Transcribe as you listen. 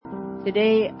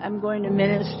Today I'm going to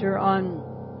minister on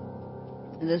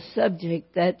the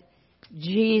subject that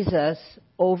Jesus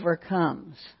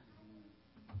overcomes.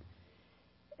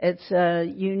 It's a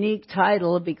unique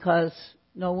title because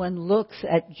no one looks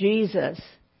at Jesus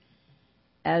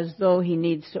as though he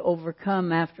needs to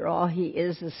overcome. After all, he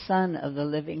is the Son of the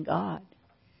living God.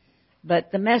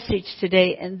 But the message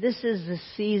today, and this is the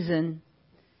season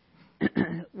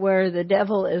where the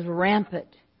devil is rampant,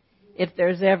 if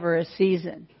there's ever a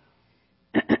season.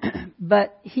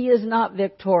 But he is not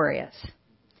victorious.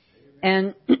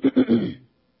 And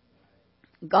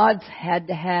God's had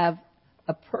to have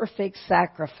a perfect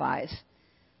sacrifice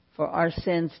for our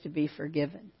sins to be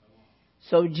forgiven.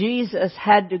 So Jesus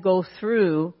had to go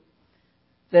through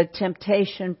the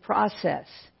temptation process.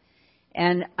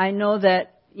 And I know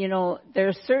that, there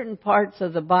are certain parts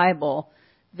of the Bible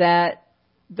that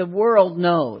the world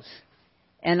knows.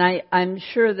 And I'm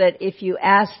sure that if you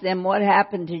ask them what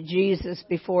happened to Jesus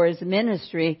before his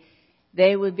ministry,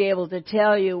 they would be able to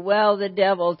tell you, well, the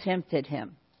devil tempted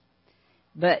him.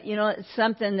 But, it's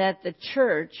something that the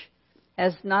church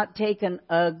has not taken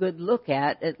a good look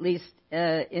at least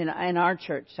in our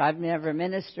church. I've never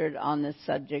ministered on this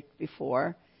subject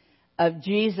before, of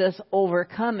Jesus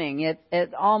overcoming.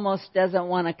 It almost doesn't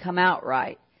want to come out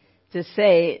right to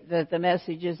say that the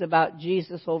message is about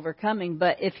Jesus overcoming.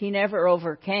 But if he never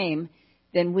overcame,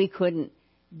 then we couldn't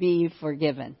be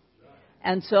forgiven.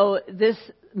 And so this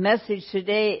message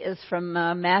today is from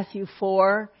Matthew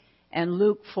 4 and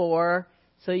Luke 4.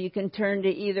 So you can turn to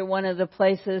either one of the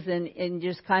places and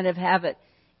just kind of have it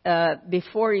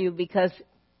before you, because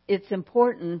it's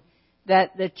important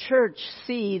that the church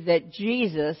see that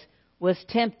Jesus was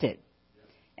tempted.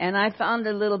 And I found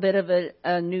a little bit of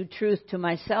a new truth to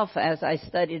myself as I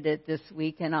studied it this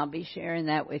week, and I'll be sharing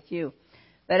that with you.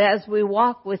 But as we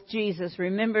walk with Jesus,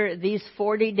 remember these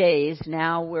 40 days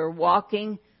now, we're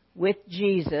walking with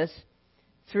Jesus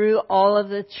through all of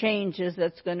the changes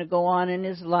that's going to go on in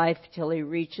his life till he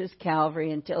reaches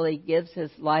Calvary, until he gives his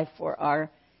life for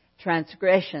our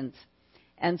transgressions.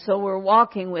 And so we're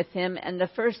walking with him, and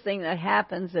the first thing that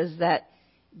happens is that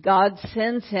God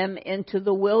sends him into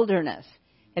the wilderness.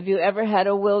 Have you ever had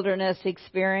a wilderness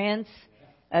experience?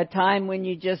 A time when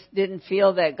you just didn't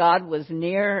feel that God was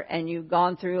near, and you've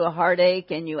gone through a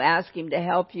heartache and you asked him to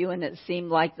help you, and it seemed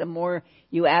like the more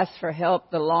you asked for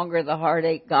help, the longer the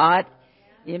heartache got.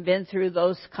 You've been through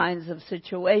those kinds of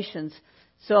situations.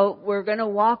 So we're going to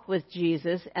walk with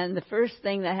Jesus, and the first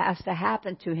thing that has to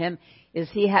happen to him is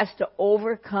he has to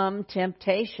overcome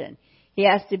temptation. He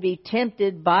has to be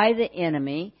tempted by the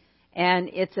enemy. And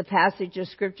it's a passage of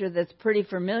Scripture that's pretty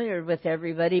familiar with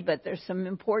everybody, but there's some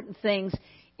important things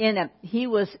in it. He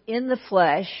was in the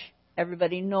flesh.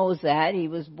 Everybody knows that. He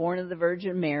was born of the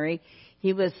Virgin Mary.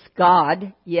 He was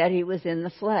God, yet he was in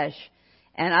the flesh.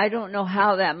 And I don't know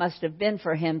how that must have been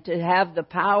for him to have the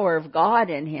power of God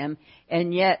in him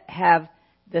and yet have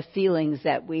the feelings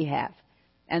that we have.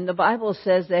 And the Bible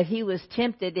says that he was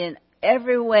tempted in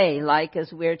every way like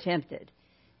as we're tempted.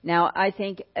 Now, I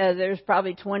think there's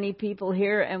probably 20 people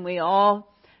here, and we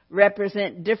all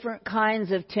represent different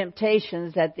kinds of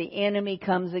temptations that the enemy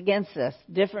comes against us.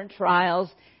 Different trials,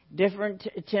 different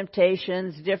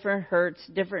temptations, different hurts,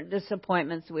 different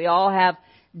disappointments. We all have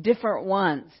different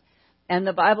ones. And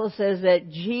the Bible says that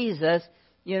Jesus,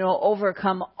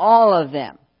 overcome all of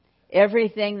them.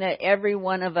 Everything that every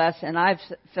one of us, and I've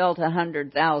felt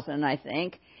 100,000, I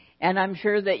think. And I'm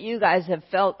sure that you guys have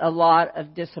felt a lot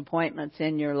of disappointments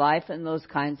in your life and those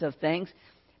kinds of things.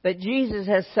 But Jesus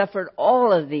has suffered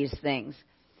all of these things.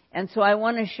 And so I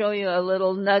want to show you a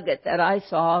little nugget that I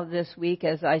saw this week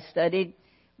as I studied.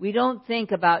 We don't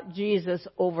think about Jesus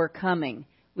overcoming.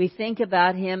 We think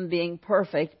about him being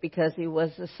perfect because he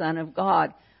was the Son of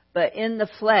God. But in the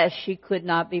flesh, he could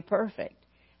not be perfect.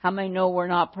 How many know we're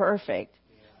not perfect?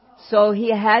 So he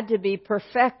had to be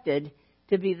perfected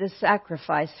to be the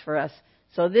sacrifice for us.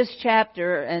 So this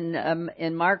chapter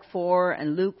in Mark 4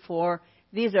 and Luke 4,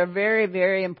 these are very,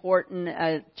 very important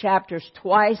chapters.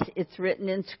 Twice it's written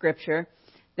in Scripture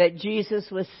that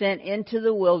Jesus was sent into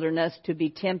the wilderness to be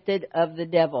tempted of the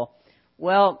devil.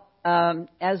 Well,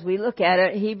 as we look at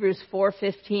it, Hebrews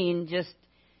 4:15,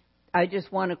 I just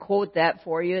want to quote that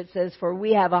for you. It says, "For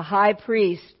we have a high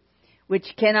priest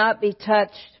which cannot be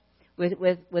touched with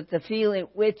the feeling,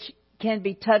 which can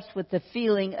be touched with the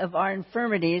feeling of our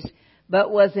infirmities, but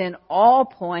was in all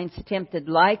points tempted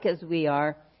like as we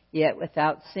are, yet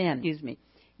without sin."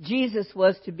 Jesus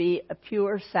was to be a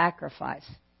pure sacrifice.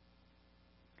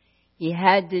 He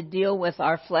had to deal with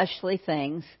our fleshly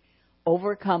things,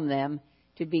 overcome them,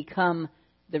 to become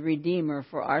the Redeemer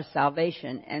for our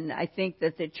salvation. And I think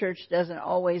that the church doesn't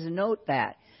always note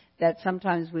that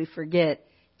sometimes we forget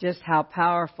just how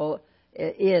powerful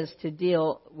it is to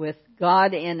deal with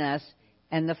God in us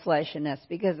and the flesh in us,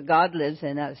 because God lives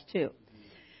in us too.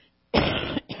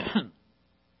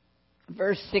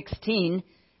 Verse 16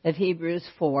 of Hebrews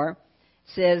 4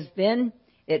 says, then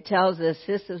it tells us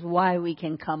this is why we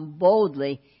can come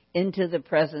boldly into the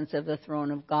presence of the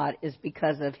throne of God, is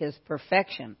because of His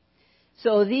perfection.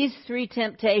 So these three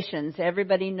temptations,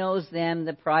 everybody knows them: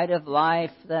 the pride of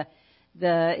life,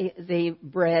 the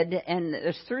bread, and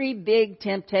there's three big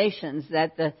temptations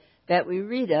that we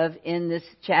read of in this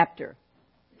chapter.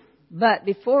 But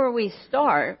before we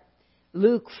start,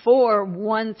 Luke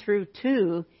 4:1 through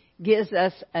 2 gives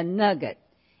us a nugget,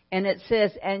 and it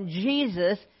says, and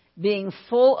Jesus, being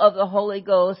full of the Holy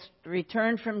Ghost,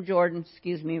 returned from Jordan.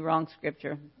 Excuse me, wrong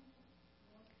scripture.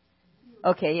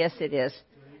 Okay, yes it is.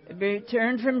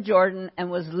 Returned from Jordan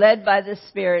and was led by the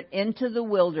Spirit into the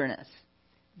wilderness.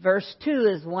 Verse 2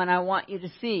 is one I want you to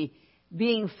see.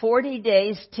 Being 40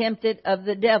 days tempted of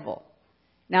the devil.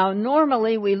 Now,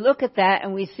 normally we look at that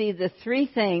and we see the three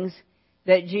things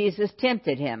that Jesus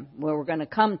tempted him. Well, we're going to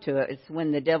come to it. It's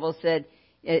when the devil said,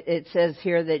 it says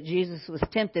here that Jesus was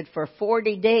tempted for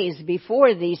 40 days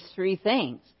before these three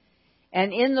things.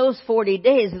 And in those 40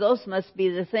 days, those must be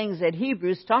the things that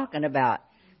Hebrews talking about.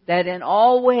 That in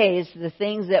all ways, the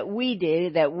things that we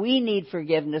did, that we need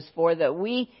forgiveness for, that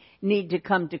we need to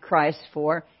come to Christ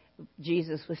for,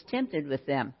 Jesus was tempted with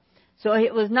them. So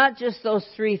it was not just those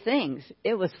three things.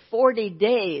 It was 40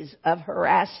 days of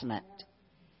harassment.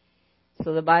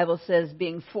 So the Bible says,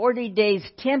 being 40 days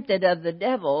tempted of the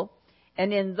devil,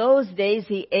 and in those days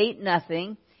he ate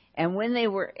nothing, and when they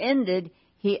were ended,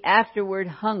 he afterward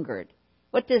hungered.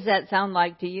 What does that sound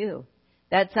like to you?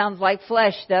 That sounds like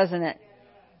flesh, doesn't it?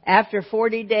 After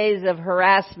 40 days of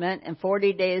harassment and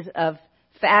 40 days of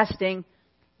fasting,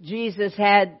 Jesus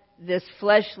had this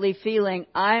fleshly feeling,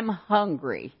 I'm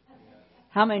hungry.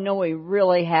 How many know we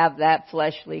really have that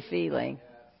fleshly feeling?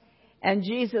 And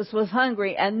Jesus was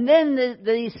hungry. And then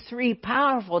these three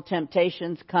powerful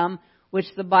temptations come, which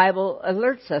the Bible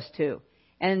alerts us to.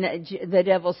 And the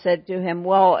devil said to him,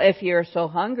 well, if you're so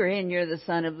hungry and you're the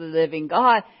Son of the living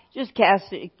God, just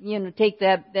cast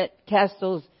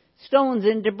those stones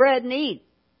into bread and eat.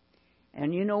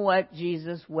 And you know what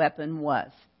Jesus' weapon was?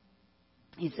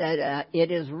 He said, it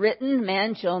is written,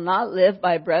 man shall not live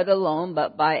by bread alone,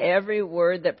 but by every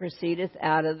word that proceedeth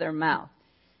out of their mouth.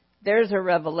 There's a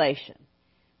revelation.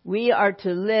 We are to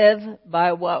live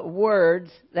by what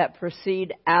words that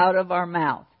proceed out of our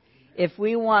mouth. If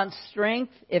we want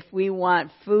strength, if we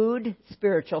want food,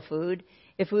 spiritual food,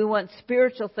 if we want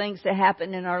spiritual things to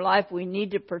happen in our life, we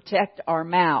need to protect our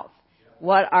mouth.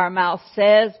 What our mouth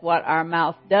says, what our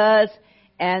mouth does,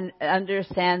 and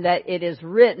understand that it is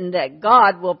written that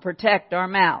God will protect our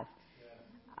mouth.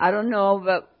 I don't know,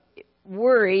 but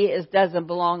worry doesn't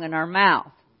belong in our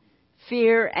mouth.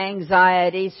 Fear,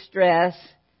 anxiety, stress,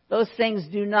 those things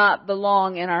do not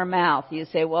belong in our mouth. You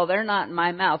say, well, they're not in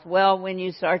my mouth. Well, when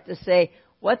you start to say,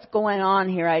 what's going on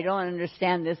here? I don't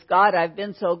understand this. God, I've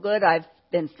been so good. I've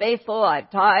been faithful. I've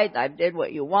tithed. I've did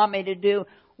what you want me to do.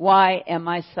 Why am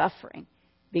I suffering?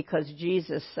 Because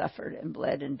Jesus suffered and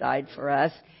bled and died for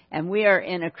us. And we are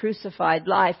in a crucified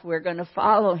life. We're going to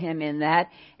follow Him in that.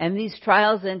 And these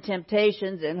trials and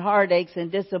temptations and heartaches and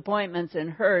disappointments and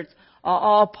hurts are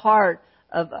all part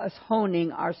of us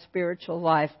honing our spiritual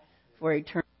life for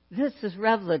eternity. This is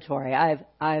revelatory.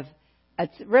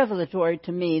 It's revelatory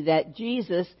to me that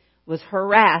Jesus was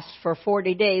harassed for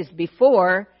 40 days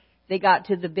before they got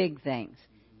to the big things.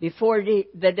 Before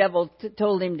the devil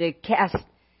told him to cast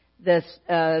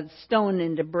the stone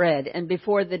into bread, and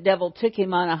before the devil took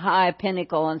him on a high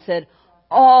pinnacle and said,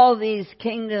 all these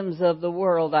kingdoms of the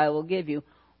world I will give you.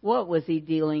 What was he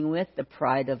dealing with? The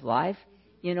pride of life.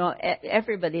 You know,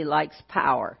 everybody likes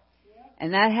power.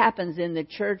 And that happens in the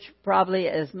church probably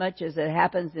as much as it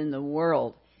happens in the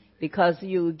world. Because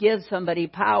you give somebody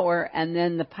power, and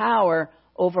then the power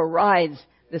overrides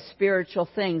the spiritual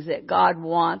things that God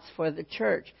wants for the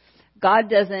church.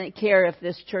 God doesn't care if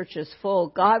this church is full.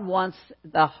 God wants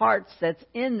the hearts that's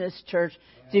in this church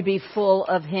to be full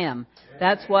of Him.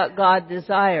 That's what God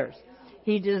desires.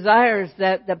 He desires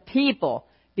that the people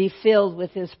be filled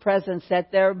with His presence,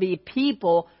 that there be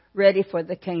people ready for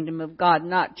the kingdom of God,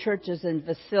 not churches and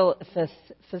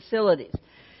facilities.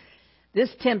 This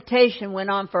temptation went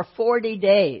on for 40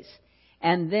 days,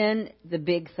 and then the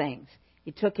big things.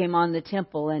 He took him on the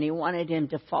temple, and he wanted him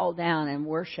to fall down and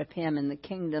worship him in the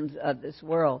kingdoms of this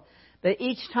world. But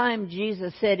each time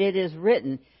Jesus said, it is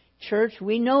written, Church,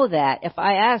 we know that. If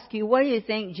I ask you, what do you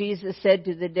think Jesus said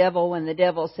to the devil when the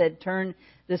devil said, turn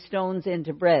the stones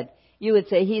into bread? You would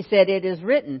say, he said, it is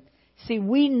written. See,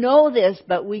 we know this,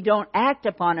 but we don't act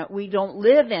upon it. We don't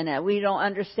live in it. We don't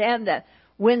understand that.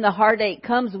 When the heartache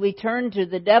comes, we turn to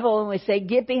the devil and we say,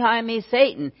 get behind me,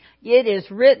 Satan. It is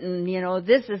written,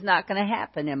 this is not going to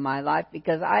happen in my life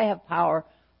because I have power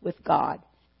with God.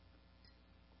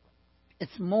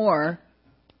 It's more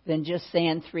than just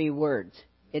saying 3 words.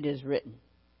 It is written.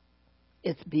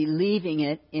 It's believing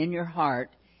it in your heart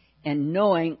and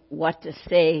knowing what to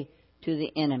say to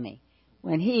the enemy.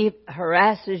 When he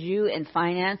harasses you in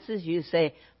finances, you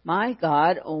say, my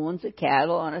God owns the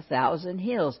cattle on 1,000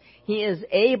 hills. He is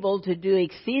able to do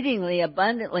exceedingly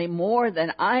abundantly more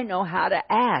than I know how to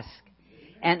ask.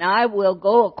 And I will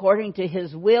go according to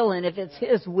His will. And if it's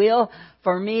His will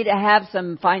for me to have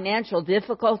some financial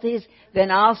difficulties, then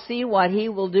I'll see what He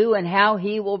will do and how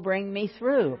He will bring me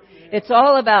through. It's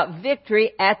all about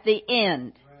victory at the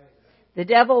end. The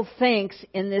devil thinks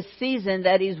in this season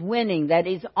that he's winning, that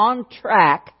he's on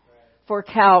track for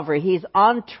Calvary. He's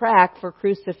on track for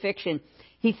crucifixion.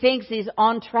 He thinks he's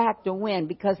on track to win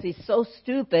because he's so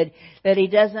stupid that he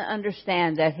doesn't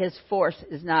understand that his force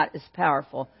is not as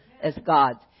powerful as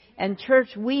God's. And church,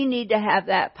 we need to have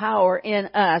that power in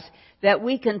us that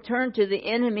we can turn to the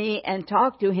enemy and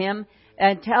talk to him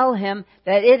and tell him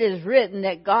that it is written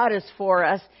that God is for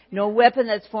us. No weapon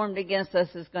that's formed against us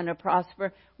is going to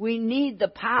prosper. We need the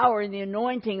power and the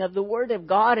anointing of the Word of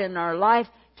God in our life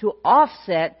to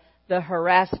offset the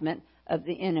harassment of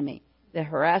the enemy. The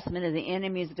harassment of the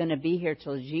enemy is going to be here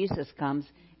till Jesus comes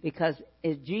because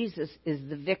Jesus is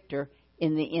the victor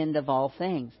in the end of all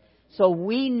things. So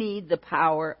we need the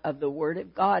power of the Word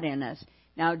of God in us.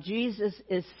 Now, Jesus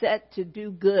is set to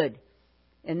do good.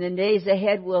 In the days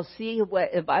ahead, we'll see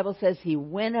what the Bible says. He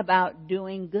went about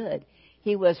doing good.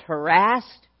 He was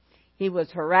harassed. He was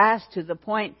harassed to the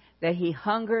point that he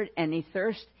hungered and he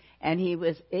thirsted. And he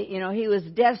was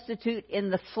destitute in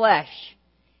the flesh.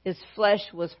 His flesh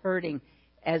was hurting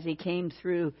as he came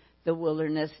through the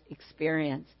wilderness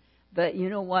experience. But you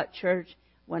know what, church?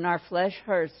 When our flesh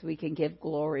hurts, we can give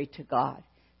glory to God.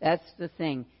 That's the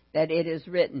thing, that it is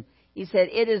written. He said,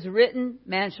 it is written,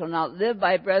 man shall not live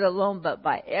by bread alone, but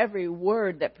by every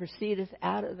word that proceedeth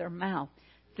out of their mouth.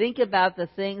 Think about the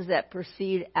things that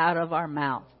proceed out of our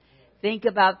mouth. Think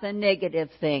about the negative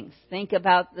things. Think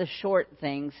about the short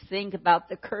things. Think about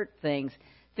the curt things.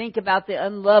 Think about the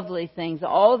unlovely things.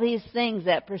 All these things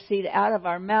that proceed out of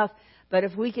our mouth. But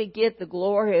if we could get the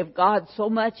glory of God so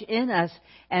much in us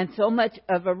and so much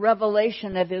of a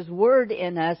revelation of His Word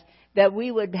in us that we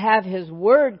would have His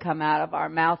Word come out of our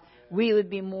mouth, we would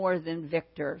be more than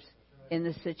victors in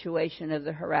the situation of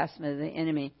the harassment of the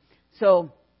enemy.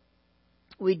 So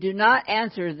we do not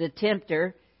answer the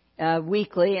tempter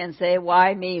weakly and say,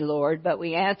 why me, Lord? But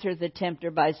we answer the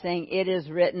tempter by saying, it is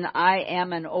written, I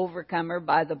am an overcomer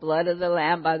by the blood of the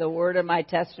Lamb, by the word of my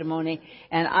testimony,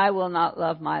 and I will not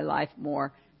love my life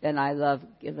more than I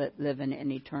living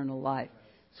an eternal life.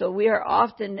 So we are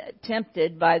often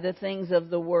tempted by the things of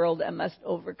the world and must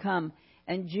overcome.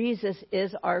 And Jesus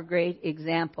is our great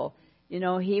example. You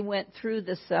know, He went through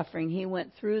the suffering. He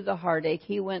went through the heartache.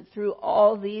 He went through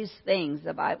all these things.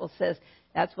 The Bible says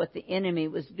that's what the enemy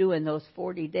was doing those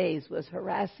 40 days, was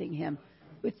harassing Him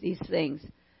with these things.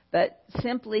 But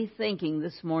simply thinking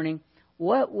this morning,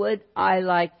 what would I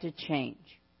like to change?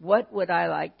 What would I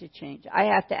like to change? I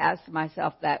have to ask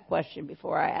myself that question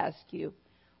before I ask you.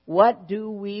 What do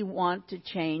we want to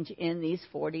change in these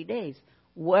 40 days?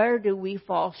 Where do we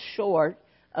fall short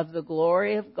of the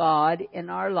glory of God in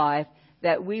our life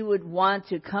that we would want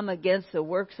to come against the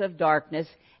works of darkness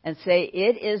and say,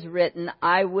 it is written,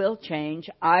 I will change,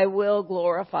 I will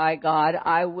glorify God,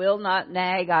 I will not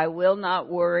nag, I will not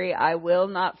worry, I will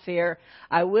not fear,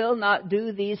 I will not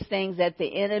do these things that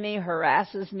the enemy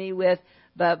harasses me with,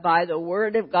 but by the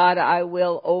word of God I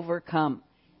will overcome.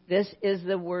 This is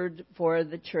the word for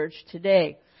the church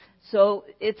today. So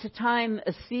it's a time,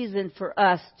 a season for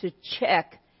us to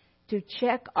check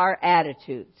our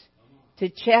attitudes, to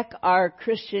check our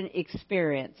Christian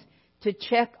experience, to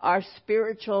check our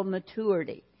spiritual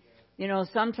maturity. You know,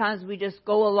 sometimes we just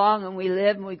go along and we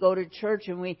live and we go to church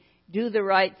and we do the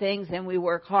right things and we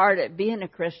work hard at being a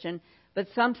Christian. But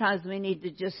sometimes we need to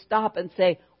just stop and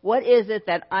say, what is it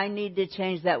that I need to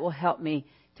change that will help me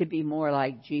to be more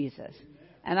like Jesus?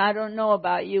 And I don't know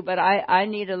about you, but I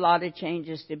need a lot of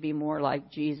changes to be more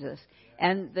like Jesus.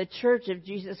 And the Church of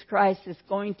Jesus Christ is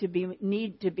going to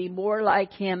need to be more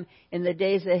like Him in the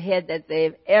days ahead that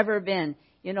they've ever been.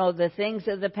 You know, the things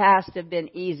of the past have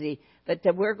been easy, but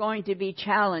that we're going to be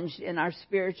challenged in our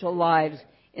spiritual lives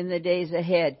in the days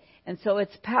ahead. And so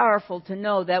it's powerful to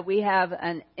know that we have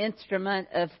an instrument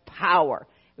of power.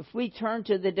 If we turn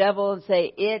to the devil and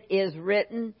say, it is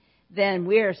written, then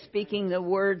we are speaking the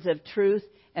words of truth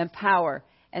and power.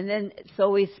 And then, so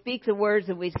we speak the words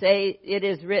and we say, it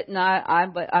is written,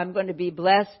 I'm going to be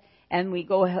blessed. And we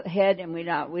go ahead and we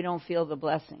don't feel the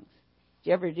blessings. Do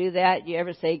you ever do that? Do you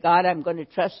ever say, God, I'm going to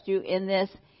trust you in this?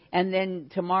 And then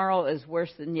tomorrow is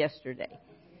worse than yesterday.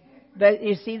 But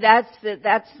you see, that's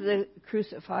the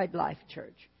crucified life,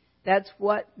 church. That's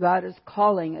what God is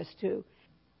calling us to.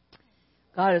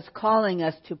 God is calling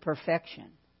us to perfection.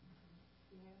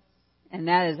 And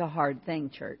that is a hard thing,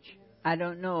 church. I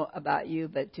don't know about you,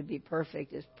 but to be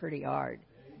perfect is pretty hard.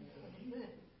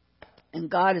 And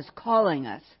God is calling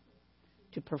us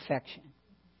to perfection.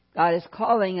 God is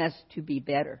calling us to be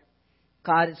better.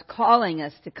 God is calling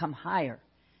us to come higher.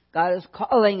 God is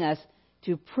calling us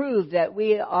to prove that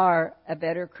we are a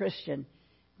better Christian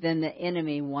than the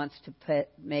enemy wants to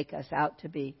make us out to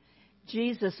be.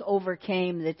 Jesus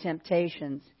overcame the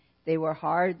temptations. They were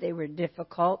hard. They were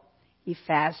difficult. He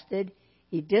fasted.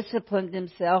 He disciplined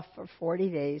himself for 40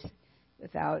 days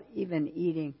without even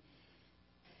eating.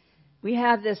 We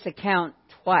have this account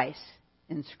twice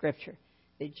in Scripture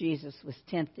that Jesus was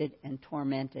tempted and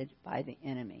tormented by the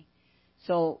enemy.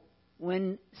 So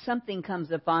when something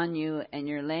comes upon you and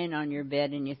you're laying on your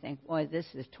bed and you think, boy, this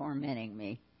is tormenting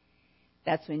me,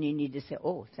 that's when you need to say,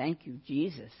 oh, thank you,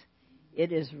 Jesus.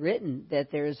 It is written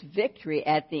that there is victory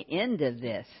at the end of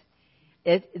this.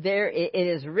 It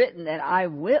is written that I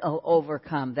will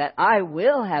overcome, that I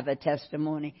will have a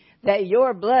testimony, that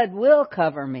your blood will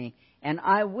cover me, and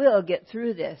I will get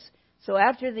through this. So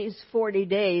after these 40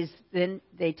 days, then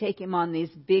they take him on these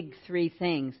big three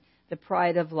things. The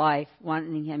pride of life,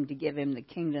 wanting him to give him the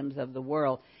kingdoms of the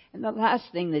world. And the last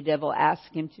thing the devil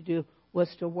asked him to do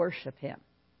was to worship him.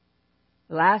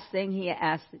 The last thing he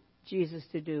asked Jesus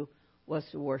to do was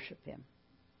to worship him.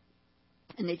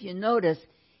 And if you notice,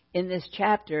 in this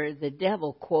chapter, the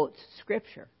devil quotes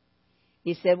Scripture.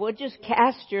 He said, well, just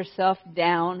cast yourself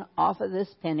down off of this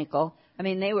pinnacle. I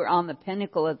mean, they were on the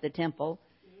pinnacle of the temple.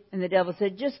 And the devil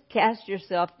said, just cast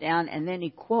yourself down. And then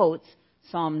he quotes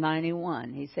Psalm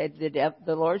 91. He said,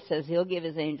 the Lord says he'll give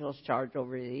his angels charge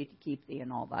over thee to keep thee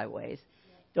in all thy ways.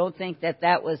 Don't think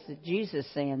that was Jesus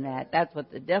saying that. That's what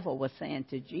the devil was saying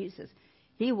to Jesus.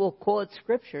 He will quote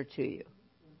Scripture to you.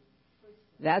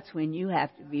 That's when you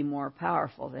have to be more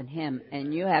powerful than him.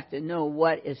 And you have to know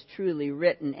what is truly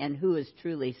written and who is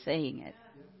truly saying it.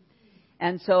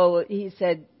 And so he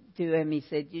said to him, he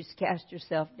said, just cast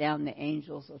yourself down. The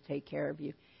angels will take care of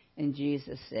you. And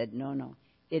Jesus said, no.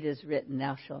 It is written,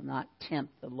 thou shalt not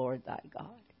tempt the Lord thy God.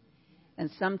 And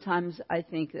sometimes I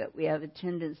think that we have a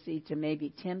tendency to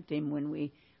maybe tempt him when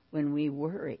we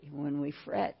worry, when we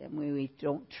fret, and when we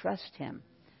don't trust him.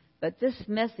 But this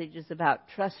message is about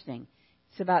trusting.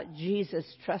 It's about Jesus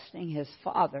trusting his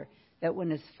Father, that when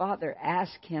his Father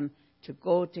asked him to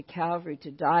go to Calvary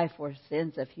to die for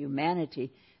sins of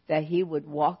humanity, that he would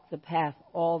walk the path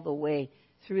all the way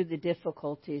through the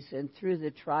difficulties and through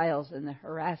the trials and the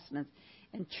harassments.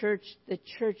 And the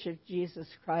Church of Jesus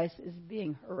Christ is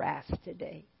being harassed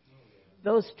today.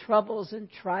 Those troubles and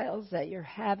trials that you're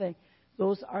having,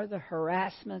 those are the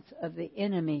harassments of the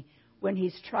enemy when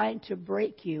he's trying to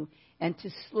break you and to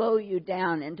slow you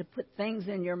down and to put things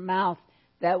in your mouth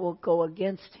that will go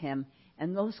against him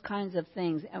and those kinds of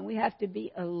things. And we have to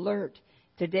be alert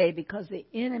today because the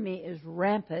enemy is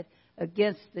rampant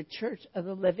against the church of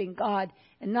the living God,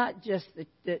 and not just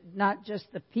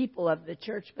the people of the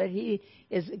church, but he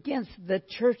is against the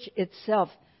church itself,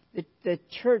 the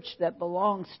church that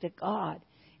belongs to God.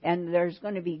 And there's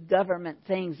going to be government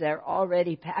things that are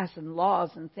already passing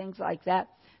laws and things like that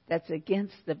that's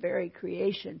against the very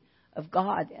creation of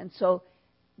God. And so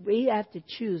we have to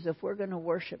choose if we're going to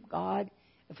worship God,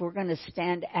 if we're going to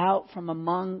stand out from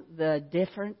among the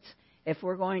difference, if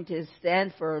we're going to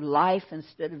stand for life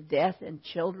instead of death and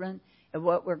children, and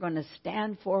what we're going to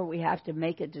stand for, we have to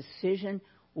make a decision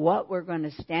what we're going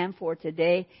to stand for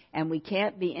today. And we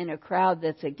can't be in a crowd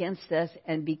that's against us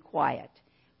and be quiet.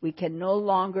 We can no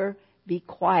longer be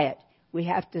quiet. We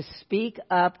have to speak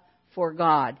up for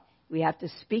God. We have to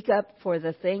speak up for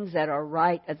the things that are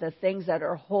right, the things that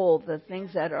are whole, the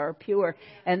things that are pure.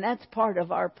 And that's part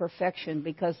of our perfection,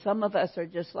 because some of us are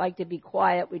just like to be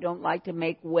quiet. We don't like to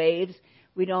make waves.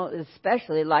 We don't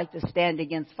especially like to stand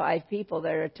against 5 people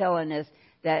that are telling us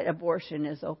that abortion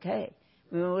is okay.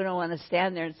 We don't want to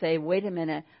stand there and say, wait a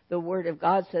minute, the Word of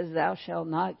God says thou shalt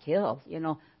not kill.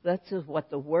 That's just what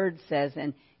the Word says.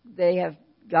 And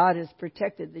God has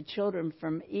protected the children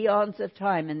from eons of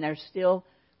time, and they're still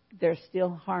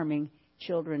harming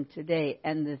children today.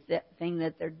 And the thing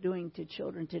that they're doing to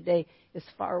children today is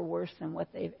far worse than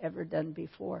what they've ever done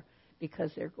before,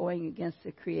 because they're going against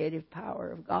the creative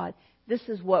power of God. This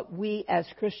is what we as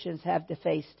Christians have to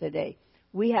face today.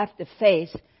 We have to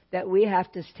face that we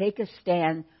have to take a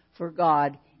stand for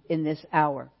God in this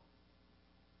hour.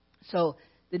 So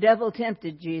the devil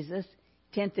tempted Jesus,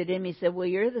 tempted him. He said, well,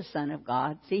 you're the Son of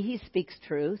God. See, he speaks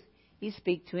truth. He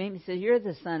speaks to him. He says, you're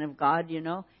the Son of God, you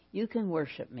know. You can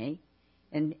worship me.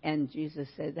 And Jesus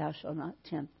said, thou shalt not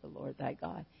tempt the Lord thy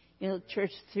God. You know,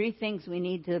 church, 3 things we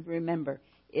need to remember.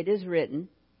 It is written,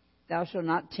 thou shalt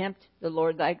not tempt the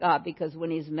Lord thy God, because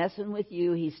when he's messing with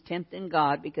you, he's tempting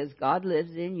God, because God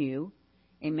lives in you.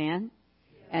 Amen?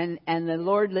 And the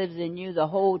Lord lives in you. The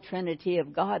whole Trinity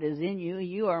of God is in you.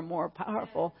 You are more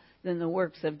powerful than the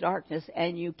works of darkness,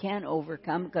 and you can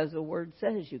overcome, because the Word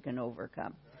says you can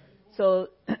overcome. So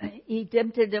he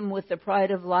tempted him with the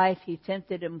pride of life. He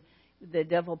tempted him, the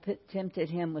devil tempted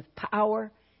him with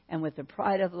power and with the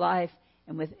pride of life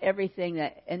and with everything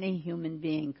that any human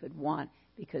being could want,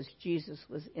 because Jesus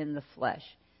was in the flesh.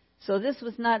 So this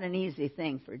was not an easy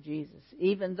thing for Jesus.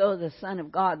 Even though the Son of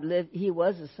God lived, he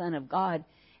was a Son of God,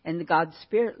 and God's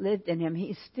Spirit lived in him,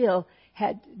 he still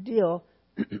had to deal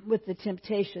with the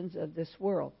temptations of this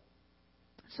world.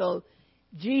 So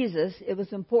Jesus, it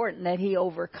was important that he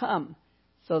overcome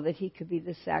so that he could be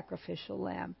the sacrificial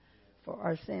lamb for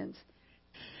our sins.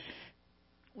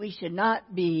 We should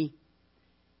not be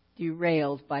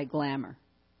derailed by glamour,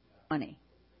 money.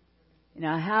 You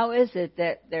know, how is it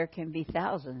that there can be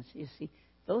thousands? You see,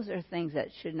 those are things that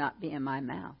should not be in my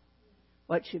mouth.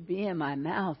 What should be in my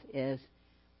mouth is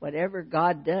whatever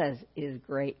God does is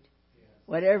great.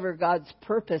 Whatever God's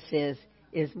purpose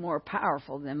is more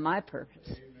powerful than my purpose.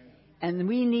 And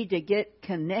we need to get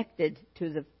connected to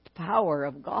the power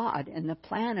of God and the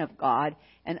plan of God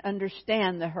and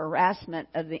understand the harassment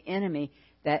of the enemy,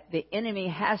 that the enemy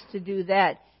has to do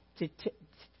that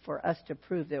for us to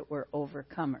prove that we're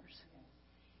overcomers.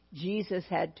 Jesus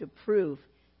had to prove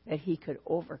that he could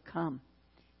overcome.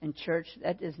 And church,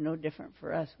 that is no different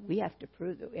for us. We have to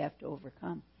prove that we have to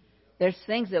overcome. There's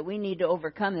things that we need to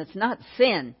overcome that's not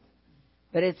sin,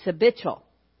 but it's habitual.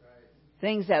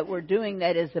 Things that we're doing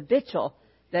that is habitual,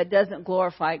 that doesn't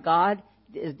glorify God,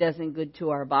 it doesn't good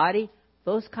to our body,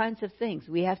 those kinds of things.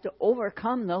 We have to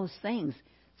overcome those things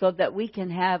so that we can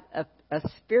have a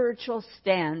spiritual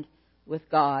stand with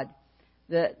God.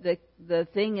 The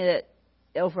thing that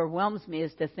overwhelms me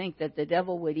is to think that the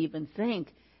devil would even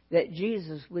think that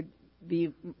Jesus would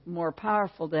be more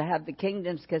powerful to have the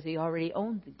kingdoms because he already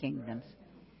owned the kingdoms.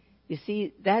 You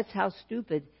see, that's how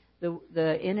stupid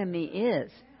the enemy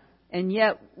is. And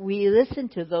yet we listen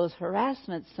to those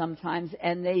harassments sometimes,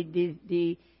 and they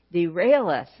derail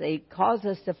us. They cause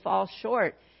us to fall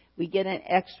short. We get an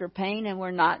extra pain and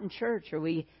we're not in church, or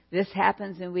this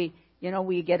happens and we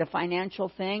get a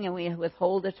financial thing and we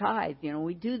withhold a tithe.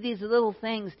 We do these little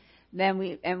things. Then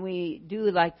we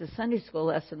do like the Sunday school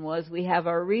lesson was. We have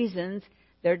our reasons.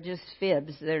 They're just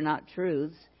fibs. They're not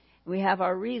truths. We have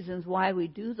our reasons why we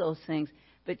do those things.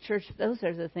 But church, those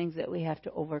are the things that we have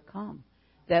to overcome.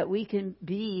 That we can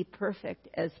be perfect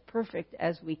as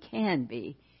we can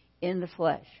be in the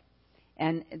flesh.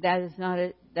 And that's not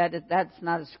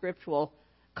a scriptural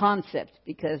concept,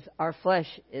 because our flesh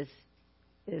is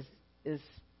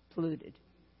polluted.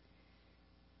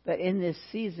 But in this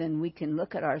season, we can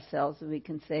look at ourselves and we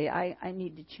can say, I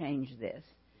need to change this.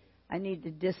 I need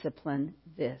to discipline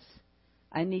this.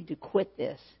 I need to quit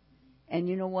this. And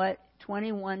you know what?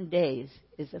 21 days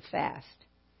is a fast,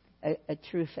 a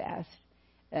true fast,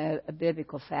 a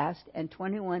biblical fast. And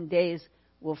 21 days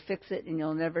will fix it, and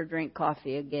you'll never drink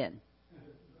coffee again.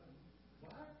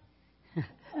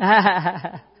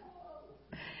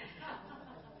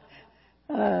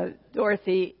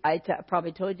 Dorothy, I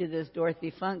probably told you this,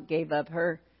 Dorothy Funk gave up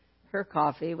her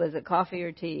coffee. Was it coffee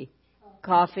or tea?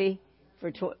 Coffee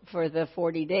for the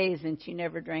 40 days, and she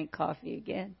never drank coffee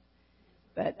again.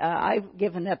 But I've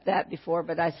given up that before,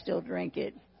 but I still drink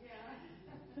it.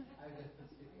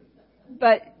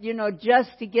 But,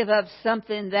 just to give up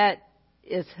something that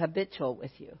is habitual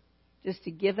with you, just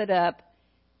to give it up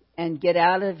and get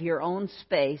out of your own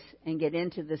space and get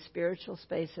into the spiritual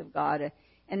space of God.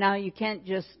 And now you can't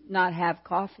just not have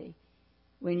coffee.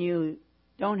 When you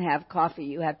don't have coffee,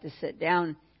 you have to sit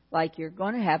down like you're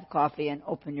going to have coffee and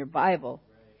open your Bible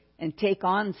and take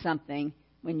on something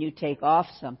when you take off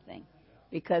something,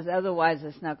 because otherwise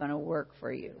it's not going to work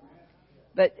for you.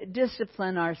 But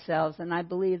discipline ourselves, and I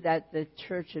believe that the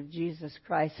Church of Jesus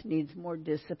Christ needs more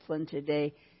discipline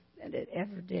today than it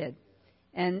ever did.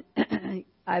 And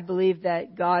I believe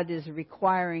that God is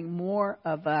requiring more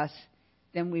of us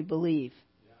then we believe.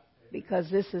 Because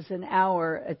this is an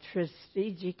hour, a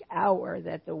strategic hour,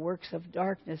 that the works of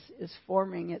darkness is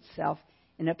forming itself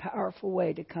in a powerful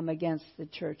way to come against the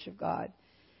church of God.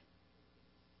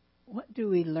 What do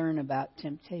we learn about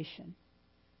temptation?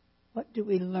 What do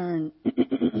we learn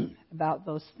about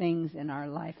those things in our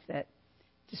life that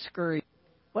discourage?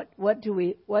 What do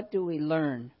we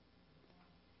learn?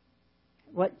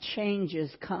 What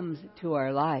changes comes to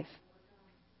our life?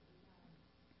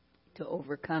 To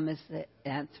overcome is the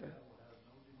answer.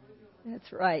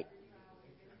 That's right.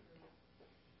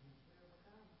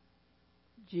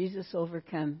 Jesus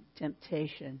overcome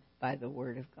temptation by the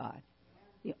Word of God.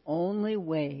 The only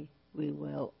way we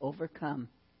will overcome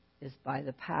is by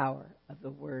the power of the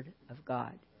Word of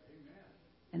God.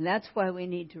 And that's why we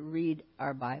need to read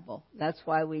our Bible. That's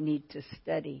why we need to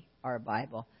study our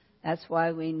Bible. That's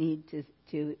why we need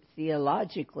to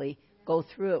theologically go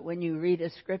through it. When you read a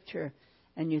scripture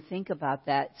and you think about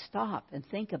that, stop and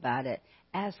think about it.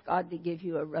 Ask God to give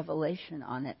you a revelation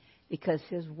on it, because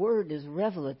His Word is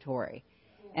revelatory.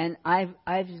 And I've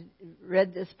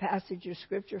read this passage of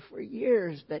Scripture for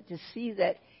years, but to see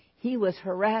that He was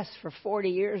harassed for 40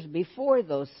 years before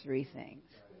those three things,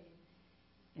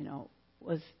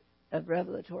 was a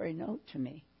revelatory note to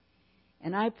me.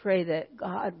 And I pray that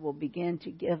God will begin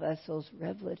to give us those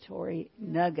revelatory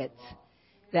nuggets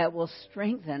that will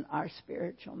strengthen our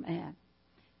spiritual man.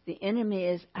 The enemy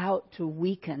is out to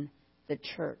weaken the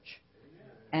church,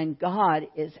 and God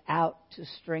is out to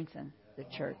strengthen the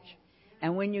church.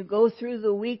 And when you go through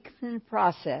the weakening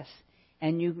process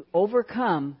and you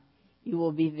overcome, you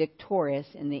will be victorious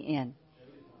in the end.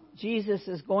 Jesus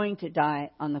is going to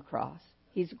die on the cross.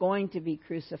 He's going to be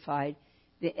crucified.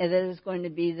 That is going to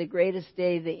be the greatest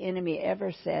day the enemy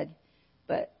ever said.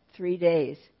 But 3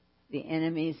 days, the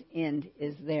enemy's end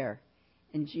is there.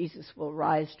 And Jesus will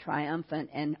rise triumphant,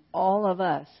 and all of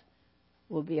us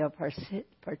will be a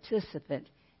participant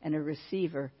and a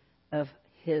receiver of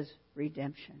His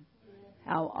redemption.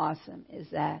 How awesome is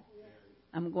that?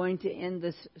 I'm going to end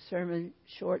this sermon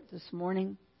short this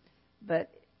morning,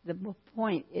 but the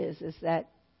point is that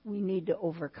we need to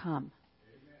overcome.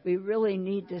 We really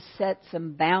need to set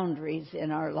some boundaries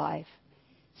in our life.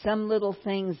 Some little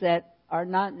things that are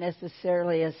not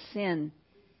necessarily a sin,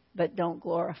 but don't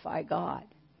glorify God.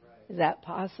 Is that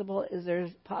possible? Is there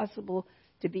possible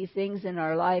to be things in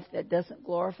our life that doesn't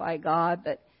glorify God,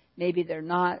 but maybe they're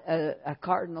not a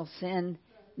cardinal sin?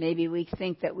 Maybe we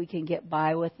think that we can get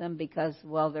by with them because,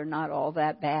 they're not all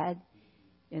that bad,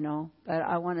 But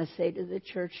I want to say to the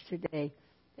church today,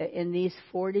 in these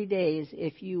 40 days,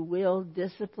 if you will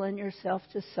discipline yourself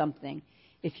to something,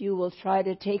 if you will try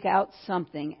to take out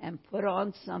something and put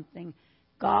on something,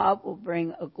 God will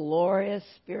bring a glorious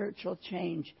spiritual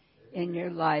change in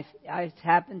your life. It's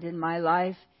happened in my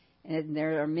life, and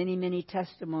there are many, many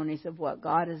testimonies of what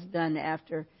God has done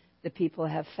after the people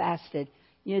have fasted.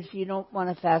 If you don't want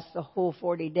to fast the whole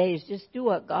 40 days, just do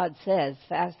what God says.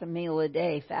 Fast a meal a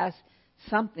day. Fast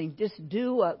something. Just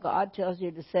do what God tells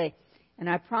you to say. And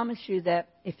I promise you that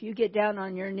if you get down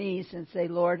on your knees and say,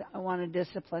 Lord, I want to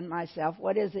discipline myself,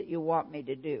 what is it you want me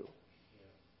to do?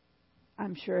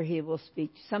 I'm sure He will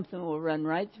speak. Something will run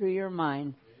right through your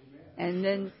mind. And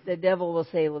then the devil will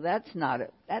say, that's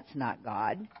not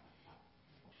God.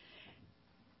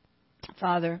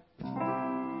 Father,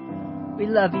 we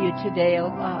love you today, oh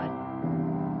God.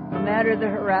 No matter the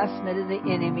harassment of the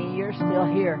enemy, you're still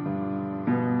here.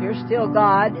 You're still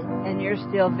God, and you're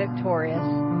still victorious.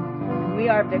 We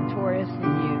are victorious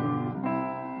in you.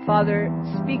 Father,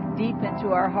 speak deep into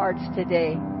our hearts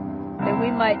today, that we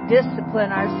might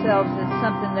discipline ourselves in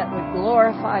something that would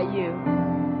glorify you,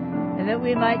 and that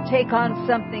we might take on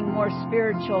something more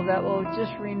spiritual that will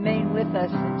just remain with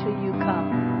us until you come.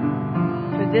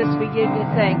 For this we give you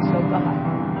thanks, O God.